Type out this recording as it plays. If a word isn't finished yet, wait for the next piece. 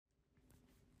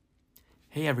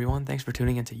Hey everyone, thanks for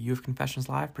tuning into U of Confessions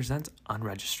Live presents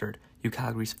Unregistered, U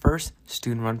Calgary's first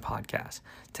student-run podcast.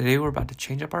 Today we're about to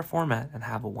change up our format and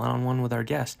have a one-on-one with our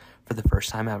guest for the first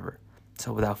time ever.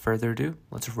 So without further ado,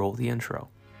 let's roll the intro.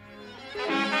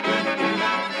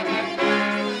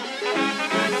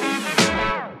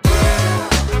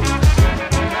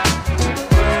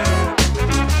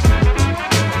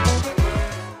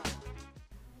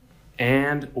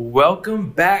 And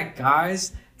welcome back,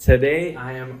 guys. Today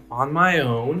I am on my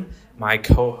own. My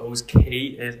co-host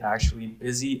Kate is actually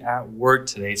busy at work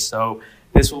today, so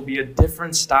this will be a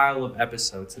different style of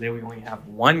episode. Today we only have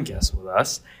one guest with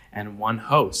us and one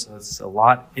host, so it's a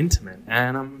lot intimate,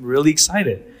 and I'm really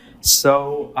excited.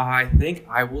 So I think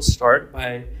I will start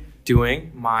by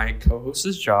doing my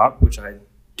co-host's job, which I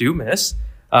do miss,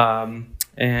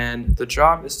 and the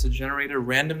job is to generate a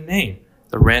random name.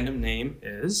 The random name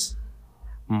is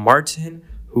Martin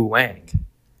Huang.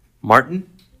 Martin,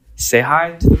 say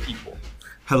hi to the people.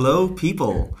 Hello,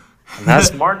 people. And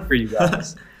that's Martin for you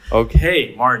guys.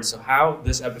 Okay, Martin, so how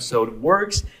this episode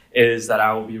works is that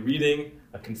I will be reading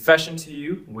a confession to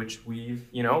you, which we've,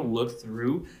 looked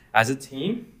through as a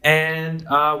team. And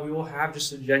we will have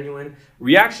just a genuine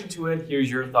reaction to it. Here's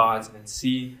your thoughts and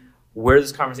see where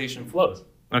this conversation flows.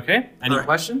 Okay? Any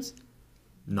questions?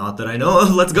 Not that I know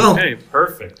of. Let's go. Okay,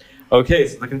 perfect. Okay,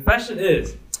 so the confession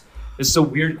is, it's a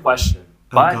weird question.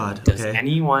 But does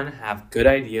anyone have good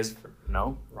ideas for...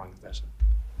 No, wrong confession.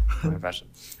 Wrong confession.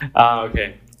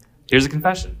 Okay, here's a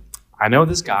confession. I know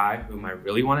this guy whom I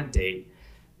really want to date,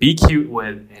 be cute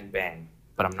with, and bang,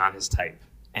 but I'm not his type.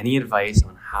 Any advice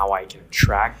on how I can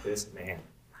attract this man?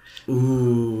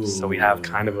 Ooh. So we have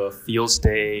kind of a feels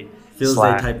day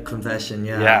type confession,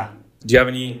 yeah. Yeah. Do you have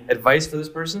any advice for this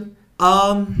person?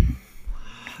 Let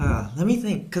me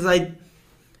think, because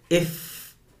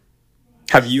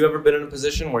Have you ever been in a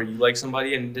position where you like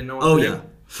somebody and didn't know what to do?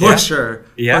 For sure.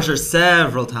 Yeah? For sure,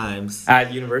 several times.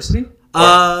 At university?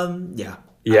 Yeah.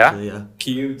 Yeah? Actually, yeah.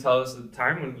 Can you tell us the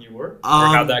time when you were?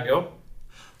 Or how'd that go?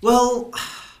 Well,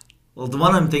 the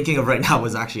one I'm thinking of right now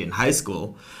was actually in high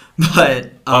school.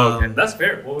 But okay. That's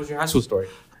fair. What was your high school story?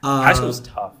 High school was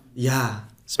tough. Yeah.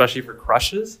 Especially for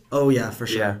crushes? Oh, yeah, for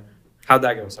sure. Yeah. How'd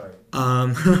that go? Sorry.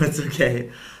 It's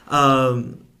okay.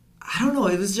 I don't know.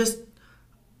 It was just...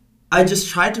 I just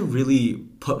tried to really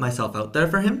put myself out there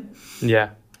for him.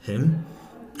 Yeah. Him?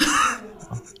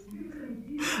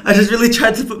 I just really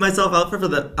tried to put myself out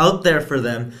there for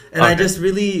them. And okay. I just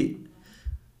really...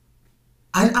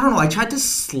 I don't know. I tried to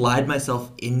slide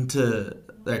myself into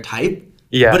their type.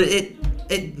 Yeah. But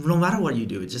it no matter what you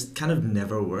do, it just kind of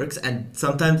never works. And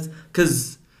sometimes...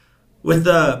 Because with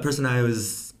the person I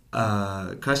was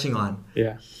crushing on...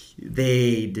 Yeah.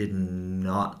 They did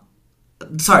not...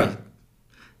 Sorry.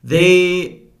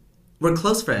 They were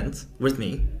close friends with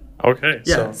me. Okay.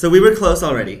 Yeah, so we were close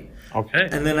already. Okay.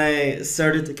 And then I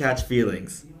started to catch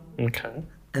feelings. Okay.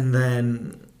 And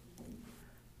then,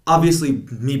 obviously,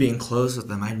 me being close with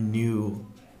them, I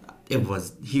knew it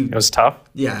was... It was tough?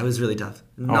 Yeah, it was really tough.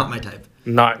 Not my type.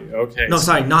 Okay. No,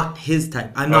 sorry, not his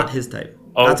type. I'm not his type.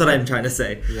 Oh. That's what I'm trying to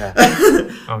say. Yeah.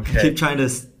 Okay. I keep trying to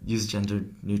use gender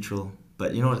neutral.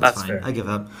 But you know what? That's fine. Fair. I give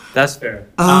up. That's fair.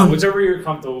 Whichever you're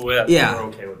comfortable with, yeah. We're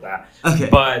okay with that. Okay.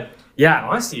 But yeah,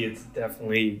 honestly, it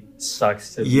definitely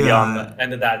sucks to be on the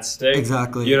end of that stick.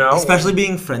 Exactly. Especially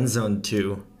being friend zoned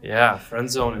too. Yeah,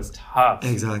 friend zone is tough.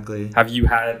 Exactly. Have you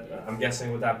had? I'm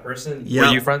guessing with that person. Yep.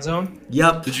 Were you friend zoned?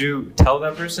 Yep. Did you tell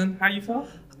that person how you felt?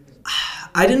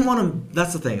 I didn't want to.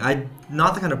 That's the thing. I'm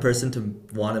not the kind of person to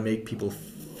want to make people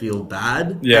feel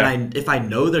bad. Yeah. And if I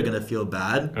know they're gonna feel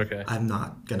bad, okay, I'm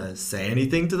not gonna say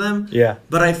anything to them. Yeah.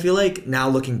 But I feel like now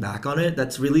looking back on it,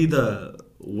 that's really the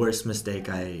worst mistake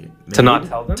I made. To not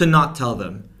tell them? To not tell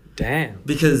them. Damn.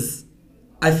 Because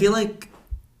I feel like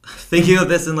thinking of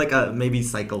this in like a maybe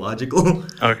psychological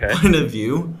point of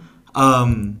view,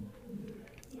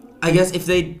 I guess if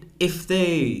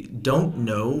they don't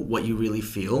know what you really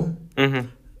feel,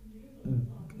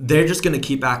 they're just going to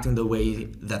keep acting the way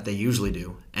that they usually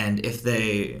do. And if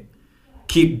they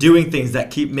keep doing things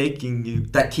that keep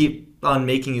on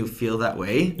making you feel that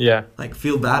way, yeah, like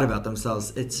feel bad about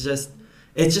themselves, it's just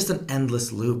an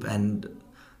endless loop. And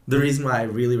the reason why I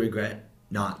really regret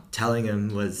not telling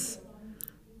him was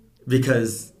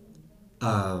because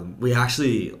we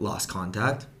actually lost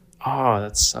contact. Oh,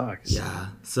 that sucks. Yeah.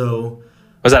 So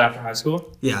was that after high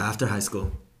school? Yeah, after high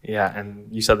school. Yeah,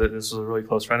 and you said that this was a really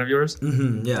close friend of yours?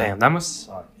 Mm-hmm, yeah. Damn, that must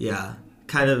suck. Yeah,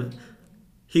 kind of.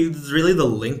 He was really the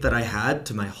link that I had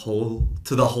to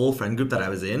the whole friend group that I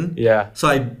was in. Yeah. So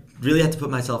I really had to put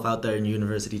myself out there in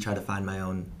university, try to find my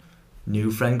own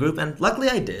new friend group, and luckily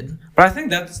I did. But I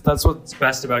think that's what's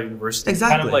best about university.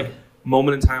 Exactly. Kind of like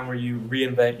moment in time where you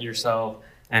reinvent yourself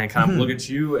and kind of look at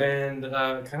you and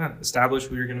kind of establish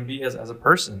who you're going to be as a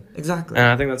person. Exactly. And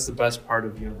I think that's the best part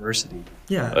of university.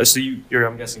 Yeah. So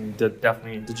I'm guessing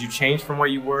did you change from what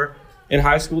you were in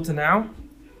high school to now?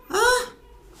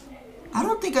 I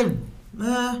don't think I'm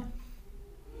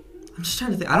just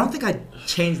trying to think. I don't think I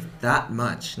changed that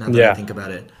much now that I think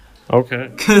about it. Okay.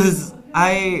 Because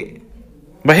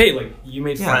But hey, like you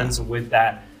made friends with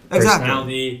that Exactly.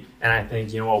 personality, and I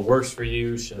think what works for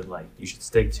you you should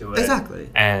stick to it. Exactly.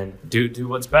 And do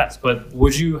what's best. But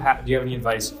do you have any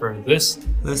advice for this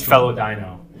fellow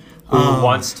dino who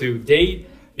wants to date,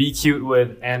 be cute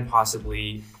with, and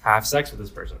possibly have sex with this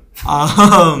person?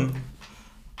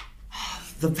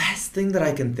 The best thing that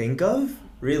I can think of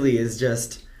really is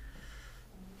just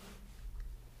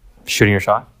Shooting your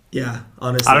shot. Yeah,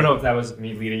 honestly. I don't know if that was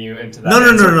me leading you into that.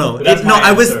 No. But that's my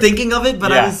I was answer. thinking of it,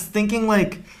 but I was thinking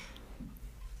like,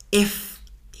 if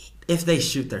they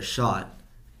shoot their shot,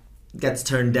 gets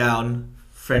turned down,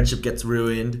 friendship gets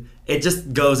ruined, it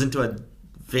just goes into a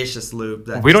vicious loop.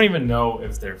 We don't even know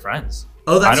if they're friends.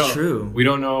 Oh, that's true. We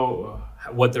don't know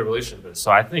what their relationship is.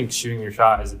 So I think shooting your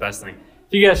shot is the best thing.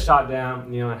 If you get shot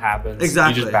down, it happens.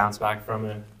 Exactly. You just bounce back from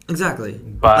it. Exactly.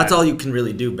 But that's all you can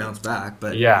really do, bounce back.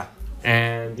 But yeah.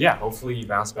 And hopefully you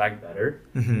bounce back better.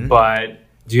 Mm-hmm. But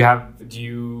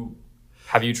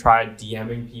have you tried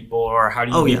DMing people, or how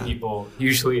do you meet people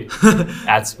usually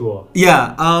at school?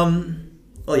 Yeah.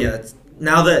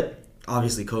 Now that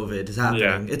obviously COVID is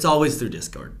happening, it's always through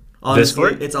Discord. Honestly,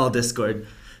 Discord? It's all Discord.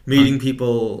 Meeting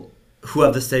people who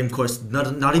have the same course,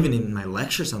 not even in my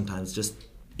lecture sometimes, just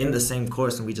in the same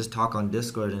course, and we just talk on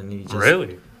Discord, and you just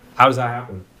Really? How does that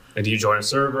happen? And do you join a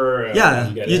server?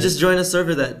 You just join a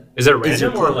server that is it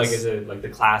random, your or class. is it like the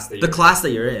class that class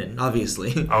that you're in?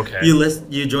 Obviously. Okay.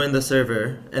 You join the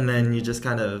server, and then you just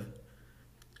kind of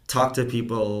talk to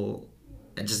people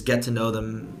and just get to know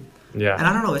them. Yeah. And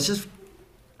I don't know. It's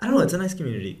a nice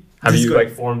community. Have Discord.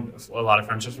 you formed a lot of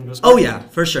friendships from Discord? Oh yeah,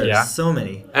 for sure. Yeah. So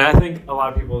many. And I think a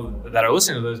lot of people that are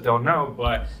listening to this don't know,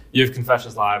 but Youth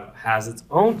Confessions Live has its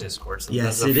own Discord. So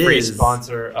yes, there's a free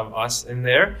sponsor of us in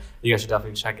there. You guys should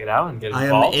definitely check it out and get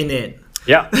involved. I am in it.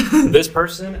 Yeah. This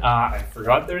person, I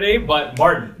forgot their name, but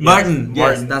Martin. Martin.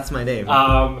 Yes, that's my name.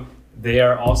 They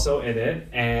are also in it,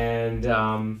 and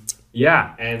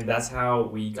and that's how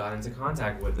we got into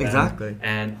contact with them. Exactly.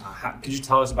 And could you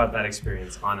tell us about that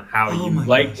experience on how you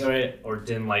liked it or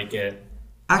didn't like it?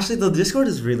 Actually, the Discord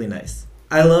is really nice.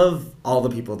 I love all the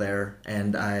people there,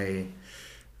 and I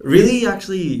really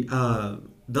actually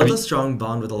built a strong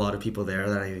bond with a lot of people there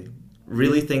that I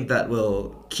really think that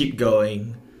will keep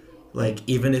going. Like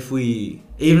even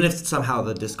if somehow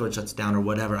the Discord shuts down or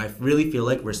whatever, I really feel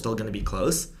like we're still gonna be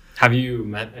close. Have you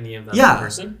met any of them in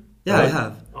person? Yeah, really? I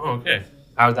have. Oh, okay.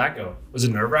 How did that go? Was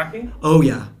it nerve-wracking? Oh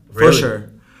yeah, Really? for sure.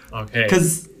 Okay.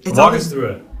 Because Walk us through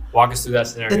it. Walk us through that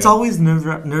scenario. It's always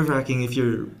nerve-wracking if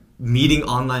you're meeting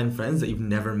online friends that you've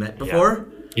never met before.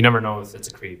 Yeah. You never know if it's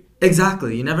a creep.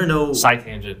 Exactly. You never know. Side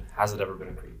tangent. Has it ever been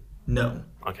a creep? No.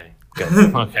 Okay.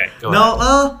 Good. Okay. Go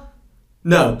ahead.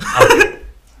 No. Okay.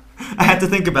 I had to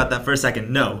think about that for a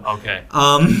second. No. Okay.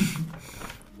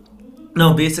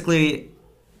 No, basically,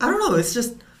 I don't know. It's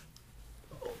just,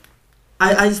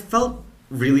 I felt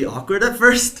really awkward at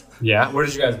first. Yeah. Where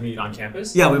did you guys meet, on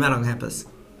campus? Yeah, we met on campus.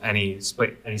 Any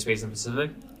space in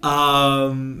Pacific?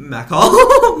 Mac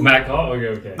Hall. Mac Hall?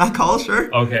 Okay. Mac Hall,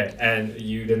 sure. Okay. And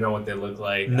you didn't know what they looked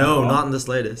like? No, not in the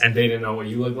slightest. And they didn't know what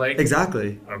you looked like?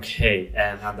 Exactly. Okay.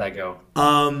 And how'd that go?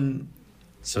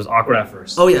 So it was awkward at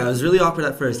first. Oh yeah, it was really awkward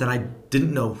at first, and I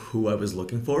didn't know who I was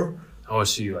looking for. Oh,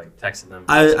 so you texted them?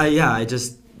 I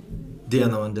just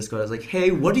DM'd them on Discord. I was like, hey,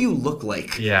 what do you look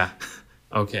like? Yeah.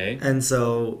 Okay. And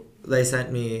so they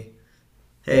sent me,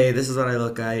 hey, this is what I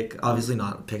look like. Obviously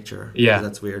not a picture. Yeah. Because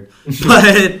that's weird.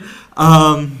 But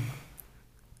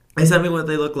they sent me what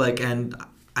they look like, and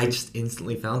I just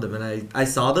instantly found them. And I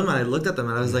saw them, and I looked at them,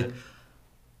 and I was like,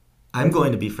 I'm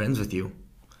going to be friends with you.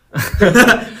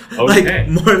 Okay.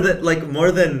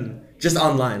 more than just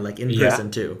online, like in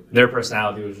person too. Their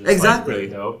personality was just exactly really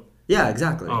dope. Yeah,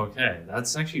 exactly. Okay,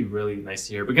 that's actually really nice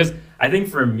to hear, because I think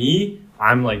for me,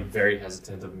 I'm very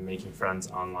hesitant of making friends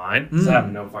online because I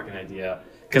have no fucking idea.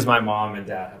 Because my mom and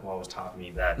dad have always taught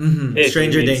me that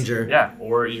stranger danger. Yeah,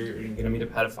 or you're gonna meet a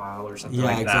pedophile or something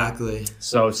like that. Yeah, exactly.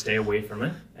 So stay away from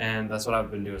it, and that's what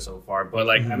I've been doing so far. But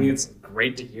I mean, it's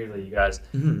great to hear that you guys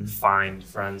find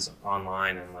friends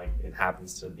online and it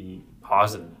happens to be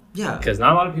positive. Yeah, because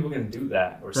not a lot of people can do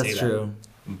that or say that. That's true.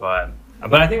 But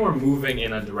I think we're moving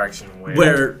in a direction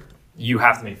where you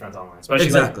have to make friends online, especially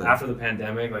Exactly. like after the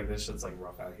pandemic. Like this shit's like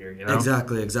rough out here, you know.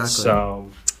 Exactly. So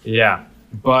yeah,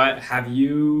 but have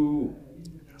you?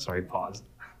 Sorry, pause.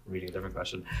 Reading a different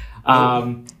question.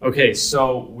 Okay,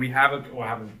 so we have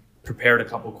prepared a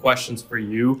couple questions for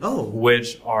you,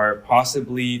 which are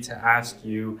possibly to ask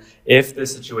you if the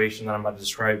situation that I'm about to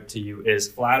describe to you is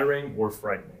flattering or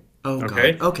frightening. Oh,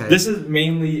 okay. God. Okay. This is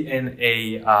mainly in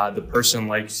a the person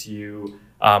likes you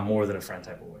more than a friend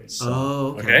type of way.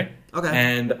 So, okay.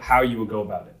 And how you would go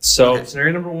about it. So Okay.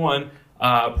 scenario number one,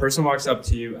 a person walks up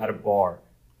to you at a bar.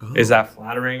 Oh. Is that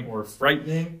flattering or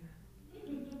frightening?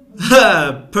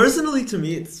 Personally, to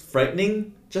me, it's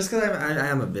frightening. Just because I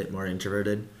am a bit more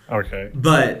introverted. Okay.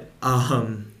 But I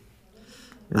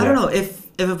don't know, if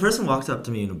a person walks up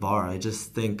to me in a bar, I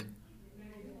just think,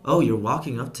 oh, you're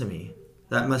walking up to me.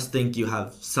 That must think you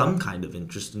have some kind of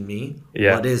interest in me.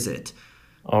 Yeah. What is it?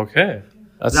 Okay.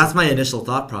 That's my initial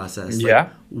thought process. Like, Yeah.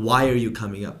 why are you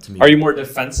coming up to me? Are you more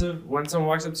defensive when someone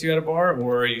walks up to you at a bar,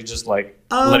 or are you just like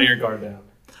letting your guard down?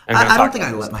 I don't think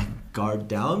I let my guard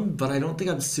down, but I don't think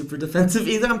I'm super defensive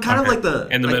either. I'm kind of like the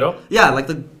in the middle. Yeah, like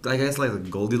I guess like the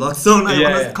Goldilocks zone. I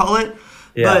want to call it.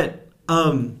 Yeah.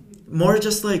 But more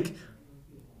just like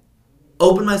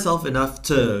open myself enough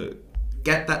to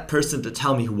get that person to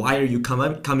tell me why are you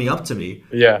coming up to me.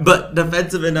 Yeah. But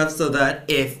defensive enough so that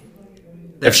if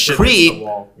shit hits creep, the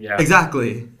wall. Yeah.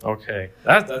 exactly. Okay.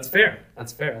 That's fair.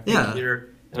 That's fair. I think you're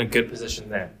in a good position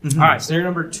there. Mm-hmm. All right. Scenario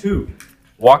number 2: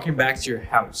 walking back to your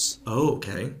house, Oh,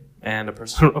 okay. and a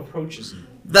person approaches you.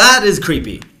 That is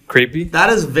creepy. Creepy. That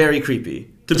is very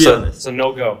creepy. To be honest. So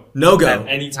no go. No go. At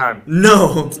any time.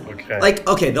 No. Okay. Like,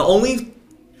 okay, the only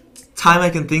time I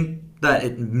can think that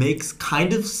it makes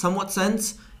kind of somewhat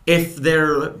sense if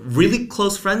they're really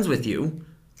close friends with you.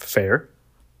 Fair.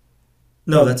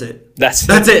 No, that's it. That's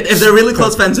it. If they're really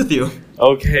close friends with you.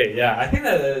 Okay, yeah. I think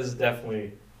that's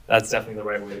definitely the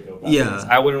right way to go about Yeah. this.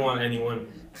 I wouldn't want anyone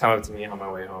come up to me on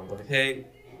my way home like, hey,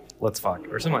 let's fuck,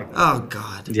 or something like that. Oh,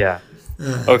 God. Yeah.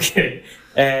 Okay.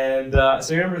 And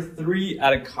scenario number 3,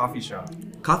 at a coffee shop.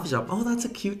 Coffee shop. Oh, that's a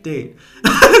cute date.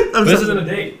 This isn't a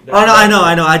date. Oh, no, I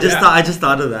know. I just Yeah.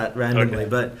 thought of that randomly, Okay.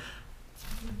 but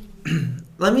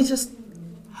let me just,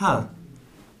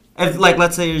 If, like,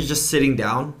 let's say you're just sitting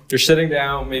down. You're sitling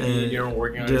down, maybe and you're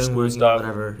working on your doing school stuff.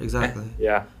 Whatever, exactly.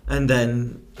 Yeah. And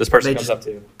then This person they comes just up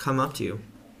to you. come up to you.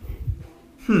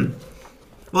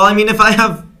 Well, I mean, if I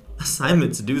have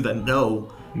assignments to do, then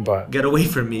no. But Get away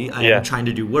from me. I Yeah. am trying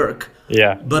to do work.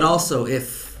 yeah. But also,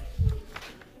 if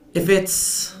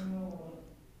it's...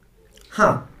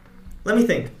 Let me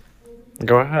think.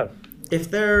 Go ahead. If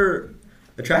they're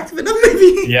attractive enough,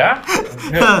 maybe? Yeah?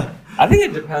 Okay. I think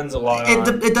it depends a lot on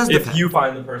It does if depend. you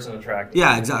find the person attractive.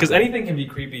 Yeah, exactly. Because anything can be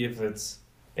creepy if it's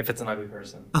an ugly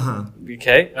person. Uh-huh.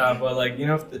 Okay, but like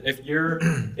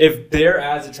if they're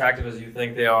as attractive as you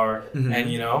think they are, Mhm. and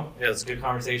it's a good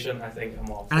conversation, I think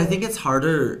I'm all for And I it. think it's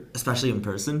harder, especially in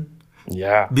person,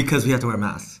 Yeah. because we have to wear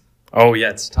masks. Oh yeah,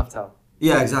 it's tough tell.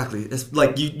 Yeah, exactly. It's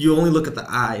like you only look at the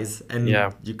eyes, and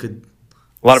Yeah. you could...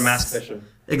 A lot of mask fishing.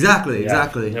 Exactly, Yeah,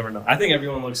 exactly. You never know. I think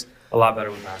everyone looks a lot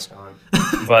better with mask on,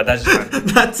 but that's just my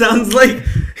That sounds like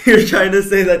you're trying to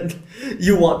say that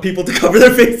you want people to cover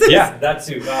their faces. Yeah, that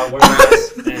too. Wear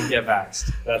masks and get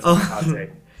vaxxed. That's my hot take.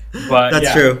 But That's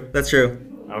yeah. true. That's true.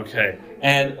 Okay.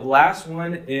 And last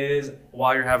one is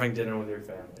while you're having dinner with your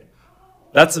family.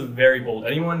 That's a very bold.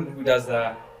 Anyone who does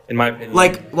that, in my opinion.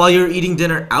 Like while you're eating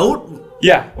dinner out?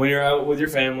 Yeah, when you're out with your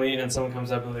family and someone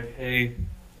comes up and like, hey,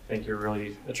 I think you're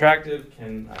really attractive.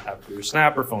 Can I have your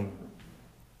snap or phone number?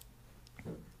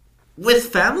 With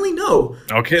family? No.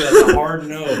 Okay, that's a hard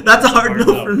no. That's a hard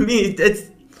no for me. It's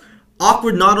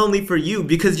awkward not only for you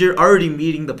because you're already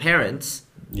meeting the parents.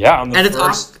 Yeah, on the And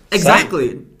first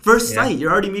exactly. First Yeah. sight,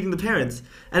 you're already meeting the parents.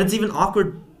 And it's even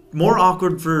more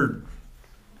awkward for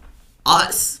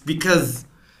us because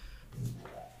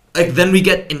like then we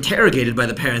get interrogated by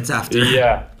the parents after.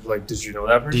 Yeah. Like, did you know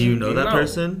that person? Do you know that No.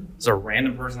 person? It's a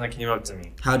random person that came up to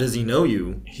me. How does he know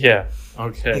you? Yeah.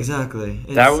 Okay. Exactly.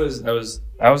 That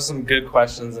was some good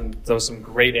questions and those some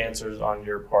great answers on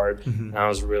your part. Mhm. That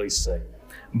was really sick.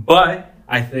 But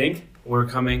I think we're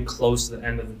coming close to the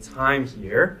end of the time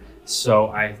here, so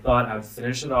I thought I would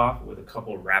finish it off with a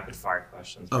couple rapid fire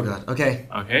questions. Oh god. Okay.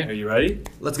 Okay, are you ready?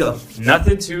 Let's go.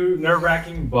 Nothing too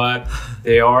nerve-wracking, but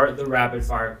they are the rapid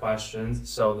fire questions.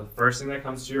 So the first thing that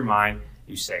comes to your mind,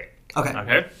 you say it. Okay.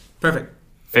 Okay? Perfect.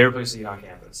 Favorite place to eat on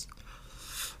campus?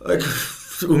 Like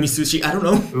umi sushi. I don't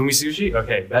know. Umi Sushi?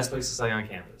 Okay, best place to study on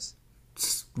campus.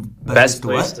 Best Best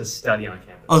place what? to study on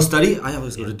campus. Oh, study? I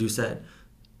always go to Doucette.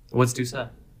 What's Doucette?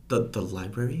 The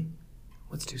library?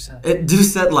 What's Doucette?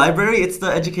 Doucette Library. It's the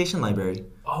education library.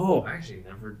 Oh, I actually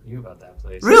never knew about that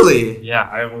place. Really? Yeah,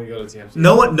 I only go to TMC.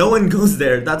 No one goes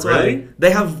there. That's Really? why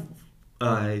they have.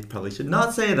 I probably should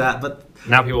not say that, but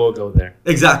Now people will go there.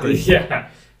 exactly. Yeah.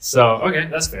 So, okay,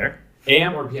 that's fair.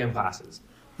 AM or PM classes?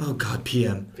 Oh God,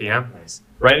 PM. PM? Nice.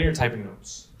 Writing or typing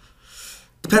notes?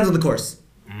 Depends on the course.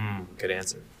 Good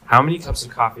answer. How many cups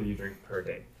of coffee do you drink per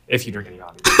day? If you drink any,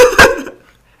 obviously.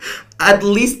 At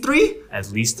least 3.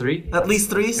 At least 3? At least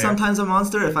 3. Fair. Sometimes a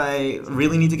monster if I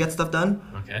really need to get stuff done.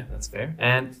 Okay, that's fair.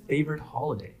 And favorite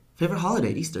holiday? Favorite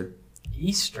holiday, Easter.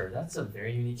 Easter. That's a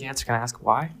very unique answer. Can I ask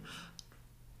why?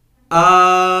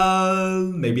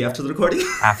 Maybe after the recording.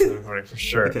 After the recording, for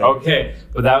sure. Okay,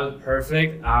 but that was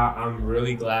perfect. I'm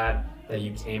really glad that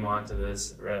you came on to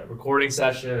this recording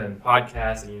session and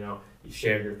podcast, and you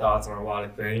shared your thoughts on a lot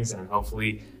of things, and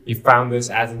hopefully you found this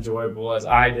as enjoyable as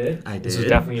I did. I did. This was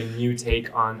definitely a new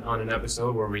take on an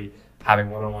episode where we having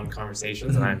one-on-one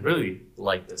conversations, and I really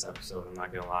liked this episode. I'm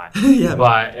not gonna lie. Yeah.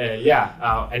 But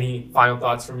any final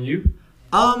thoughts from you?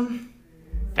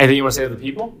 Anything you want to say to the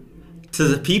people? To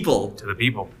the people. To the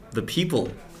people. The people.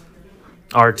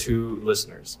 Our 2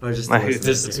 listeners. Or just the listeners.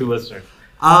 Just the 2 listeners.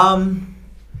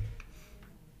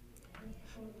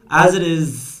 As it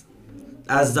is,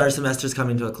 as our semester's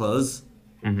coming to a close,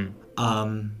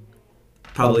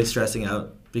 probably stressing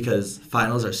out because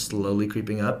finals are slowly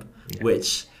creeping up,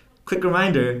 which, quick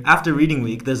reminder, after reading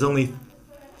week, there's only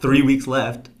 3 weeks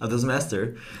left of the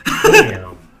semester.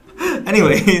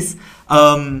 Anyways,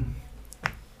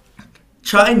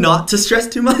 try not to stress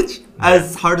too much,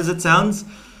 as hard as it sounds.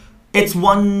 It's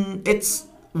one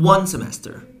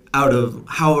semester out of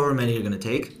however many you're going to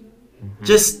take.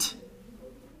 Just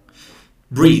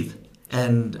breathe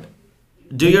and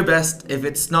do your best. If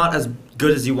it's not as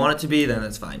good as you want it to be, then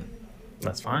it's fine.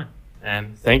 That's fine.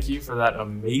 And thank you for that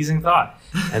amazing thought.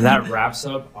 And that wraps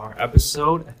up our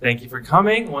episode. Thank you for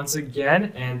coming once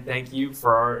again, and thank you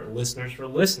for our listeners for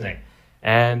listening.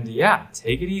 And yeah,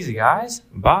 take it easy, guys.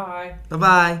 Bye.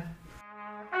 Bye-bye.